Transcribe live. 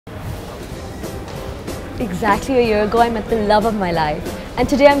Exactly a year ago, I met the love of my life. And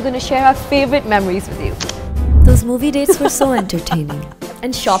today I'm going to share our favorite memories with you. Those movie dates were so entertaining.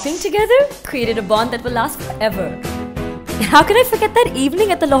 And shopping together created a bond that will last forever. And how can I forget that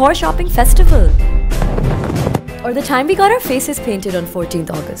evening at the Lahore Shopping Festival? Or the time we got our faces painted on 14th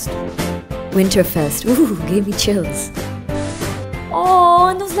August. Winterfest, ooh, gave me chills. Oh,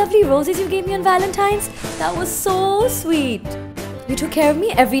 and those lovely roses you gave me on Valentine's, that was so sweet. You took care of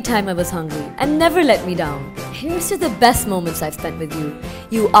me every time I was hungry and never let me down. Here's to the best moments I've spent with you.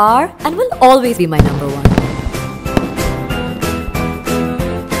 You are and will always be my number one.